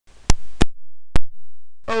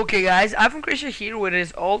Okay, guys, I've Christian here with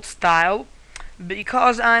his old style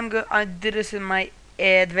because I did this in my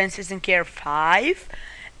Advanced System Care 5,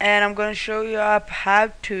 and I'm gonna show you up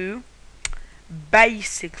how to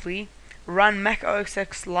basically run Mac OS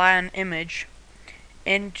X Lion image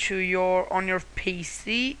into your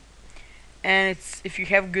PC, and it's if you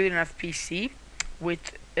have good enough PC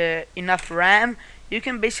with enough RAM, you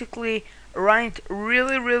can basically run it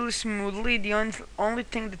really smoothly. The only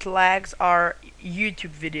thing that lags are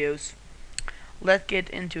YouTube videos. Let's get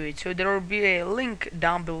into it. So there will be a link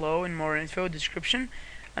down below in more info description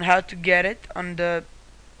on how to get it on a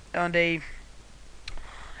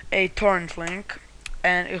torrent link,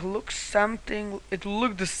 and it looks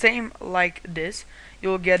the same like this.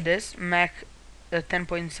 You'll get this Mac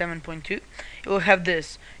 10.7.2. You'll have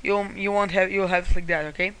this. You'll have like that,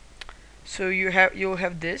 okay? So you'll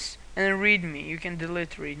have this and then readme. You can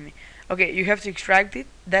delete readme. Okay, you have to extract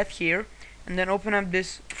that here, and then open up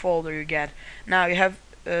this folder you get. Now you have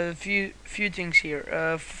a few things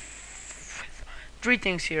here. Three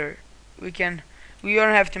things here. We don't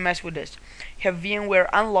have to mess with this. You have VMware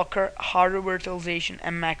Unlocker, hardware virtualization,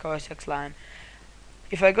 and Mac OS X Lion.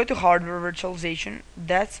 If I go to hardware virtualization,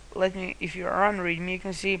 if you are on readme, you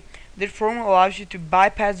can see this formula allows you to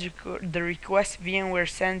bypass the request VMware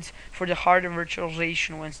sends for the hardware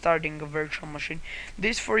virtualization when starting a virtual machine.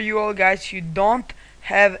 This for you all guys who don't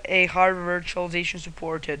have a hardware virtualization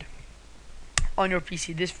supported on your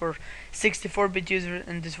PC. This for 64-bit users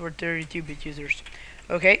and this for 32-bit users.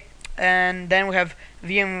 Okay, and then we have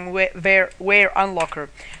VMware Unlocker.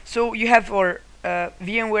 So you have for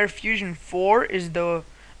VMware Fusion 4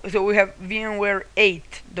 so we have VMware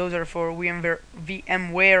 8. Those are for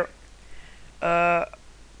VMware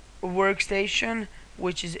Workstation,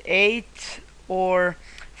 which is 8, or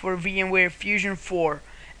for VMware Fusion 4.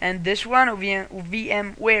 And this one,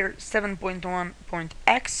 VMware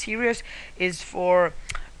 7.1.x series, is for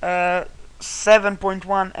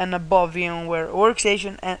 7.1 and above VMware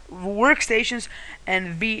workstations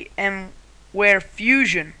and VMware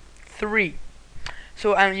Fusion 3.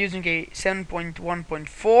 So I'm using a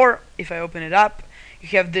 7.1.4. If I open it up, you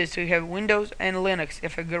have this. So you have Windows and Linux.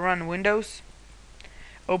 If I go run Windows,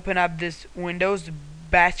 open up this Windows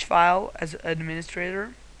batch file as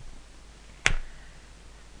administrator.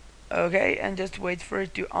 Okay, and just wait for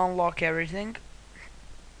it to unlock everything.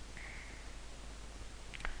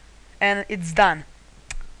 And it's done.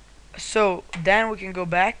 So then we can go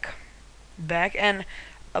back, and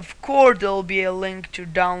of course there'll be a link to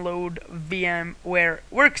download VMware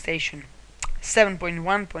Workstation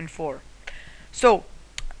 7.1.4. So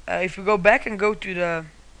if we go back and go to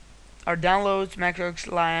our downloads, Mac OS X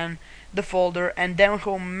Lion, the folder, and then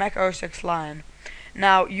home Mac OS X Lion.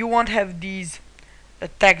 Now you won't have these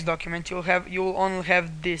text documents. You'll only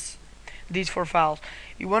have these four files.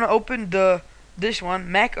 You want to open this one,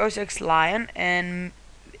 Mac OS X Lion, and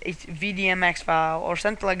it's VDMX file or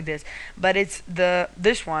something like this, but it's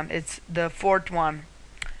this one, it's the fourth one.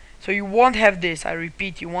 So you won't have this. I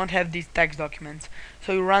repeat, you won't have these text documents.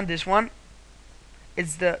 So you run this one.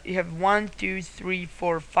 You have 1, 2, 3,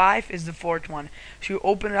 4, 5 is the fourth one. So you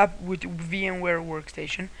open it up with VMware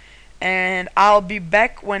Workstation, and I'll be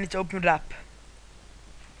back when it's opened up.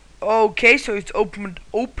 Okay, so it's opened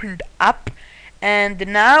up, and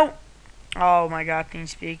now, oh my god,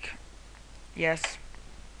 TeamSpeak, yes.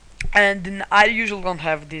 And I usually don't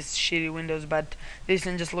have these shitty windows, but this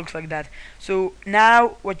one just looks like that. So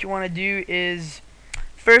now what you want to do is,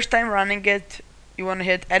 first time running it, you want to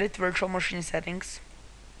hit edit virtual machine settings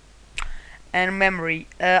and memory.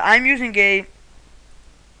 I'm using a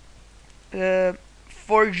 4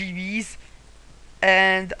 GBs,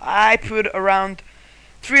 and I put around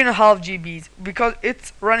 3.5 GBs because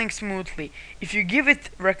it's running smoothly. If you give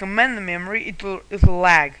it recommended memory, it'll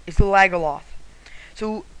lag. It'll lag a lot.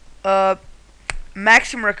 So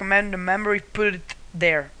maximum recommended memory, put it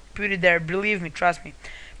there. Believe me, trust me.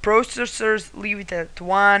 Processors, leave it at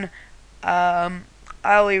 1.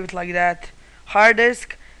 I'll leave it like that. Hard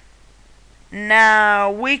disk,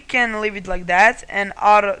 now we can leave it like that, and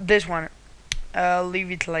this one,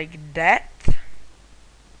 leave it like that.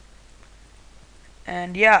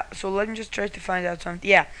 And yeah, so let me just try to find out something.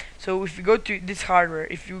 Yeah, so if you go to this hardware,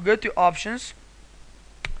 if you go to options,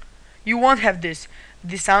 you won't have this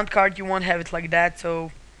sound card. You won't have it like that,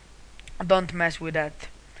 so don't mess with that.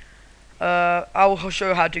 I will show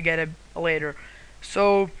you how to get it later.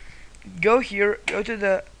 So go here, go to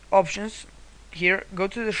the options here, go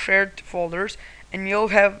to the shared folders, and you'll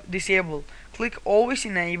have disabled. Click always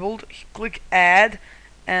enabled, click add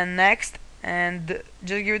and next, and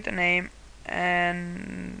just give it a name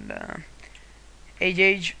and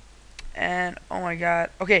age and oh my god,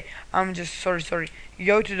 okay, I'm just sorry, you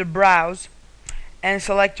go to the browse and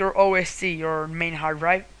select your OSC, your main hard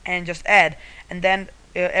drive, and just add, and then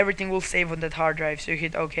everything will save on that hard drive, so you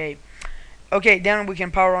hit OK. Okay, then we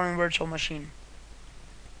can power on a virtual machine.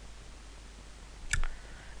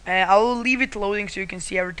 I will leave it loading so you can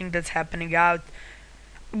see everything that's happening out,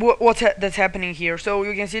 that's happening here. So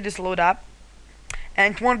you can see this load up,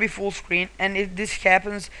 and it won't be full screen, and if this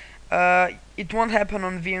happens, it won't happen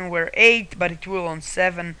on VMware 8, but it will on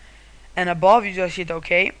 7 and above. You just hit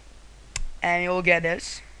OK, and you'll get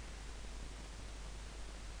this.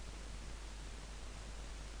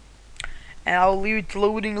 And I'll leave it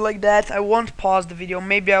loading like that. I won't pause the video.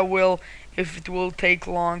 Maybe I will if it will take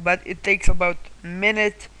long, but it takes about a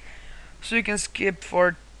minute, so you can skip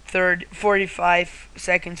for 45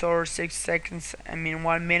 seconds or 6 seconds. I mean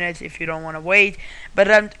 1 minute if you don't want to wait. But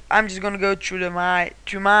I'm just gonna go through the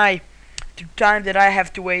time that I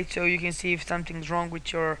have to wait, so you can see if something's wrong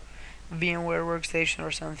with your VMware workstation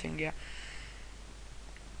or something. Yeah.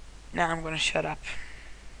 Now I'm gonna shut up.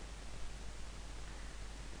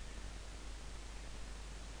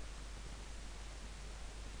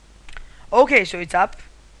 Okay, so it's up.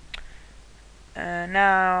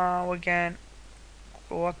 Now we can.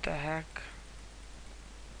 What the heck?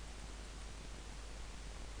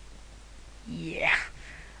 Yeah.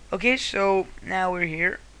 Okay, so now we're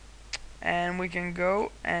here, and we can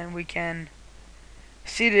go and we can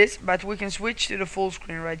see this, but we can switch to the full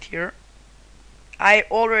screen right here. I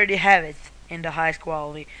already have it in the highest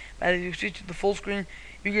quality, but if you switch to the full screen,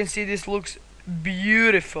 you can see this looks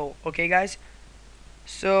beautiful. Okay, guys.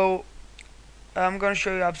 So I'm gonna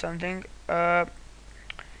show you up something.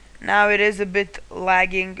 Now it is a bit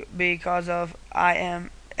lagging because of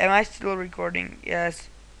am I still recording? Yes,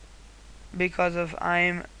 because of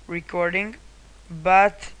I'm recording,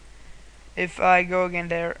 but if I go again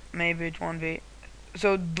there, maybe it won't be.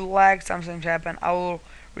 So the lag sometimes happen. I will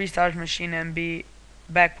restart machine and be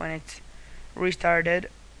back when it's restarted.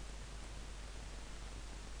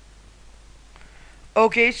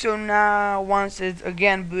 Okay, so now once it's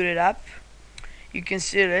again booted up, you can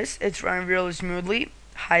see this, it's running really smoothly,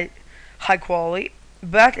 high quality.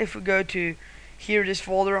 But if we go to here, this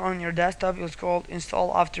folder on your desktop is called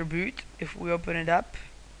install after boot. If we open it up,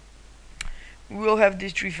 we will have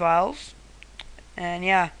these 3 files, and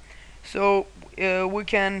yeah, so we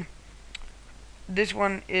can, this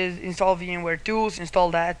one is install VMware tools,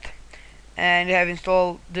 install that, and you have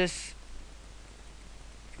installed this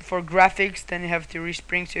for graphics. Then you have to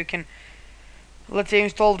respring, so you can, let's say,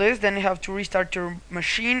 install this, then you have to restart your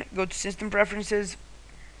machine, go to system preferences,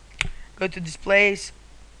 go to displays,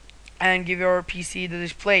 and give your PC the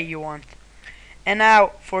display you want. And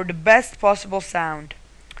now for the best possible sound,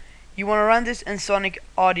 you want to run this in Sonic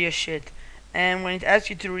audio shit, and when it asks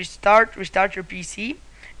you to restart your PC,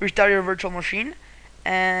 restart your virtual machine,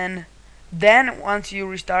 and then once you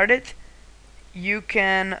restart it, you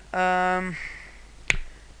can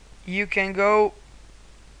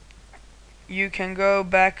go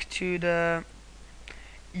back to the,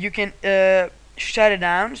 you can shut it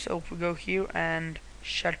down. So if we go here and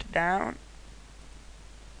shut down,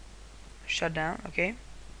 okay,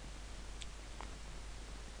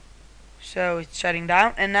 so it's shutting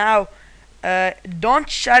down. And now don't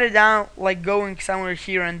shut it down like going somewhere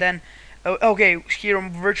here and then okay, here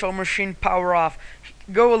on virtual machine power off.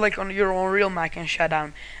 Go like on your own real Mac and shut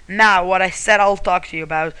down. Now what I said I'll talk to you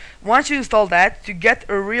about, once you install that, to get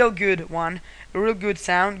a real good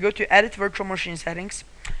sound, go to edit virtual machine settings,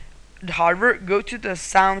 the hardware, go to the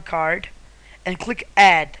sound card and click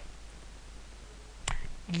add.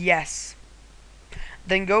 Yes,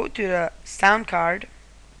 then go to the sound card.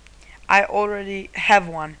 I already have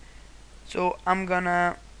one, so I'm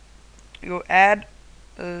gonna go add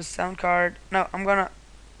sound card. No, I'm gonna,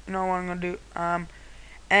 you know what I'm gonna do,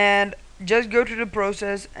 and just go to the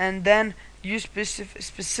process and then use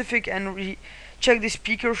specific and check the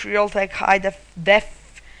speakers Realtek high def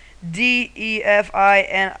DEFINITI.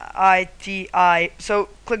 So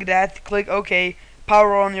click that, click OK,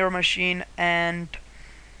 power on your machine, and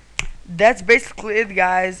that's basically it,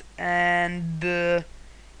 guys. And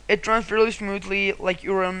it runs really smoothly like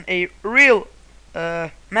you're on a real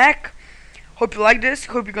Mac. Hope you like this.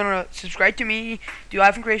 Hope you're gonna subscribe to me, to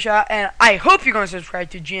iPhone Croatia, and I hope you're gonna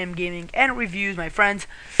subscribe to GM Gaming and Reviews, my friends.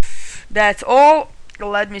 That's all.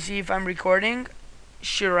 Let me see if I'm recording.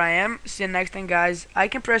 Sure I am. See you next time, guys. I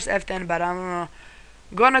can press F10, but I'm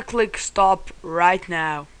gonna click stop right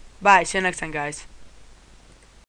now. Bye. See you next time, guys.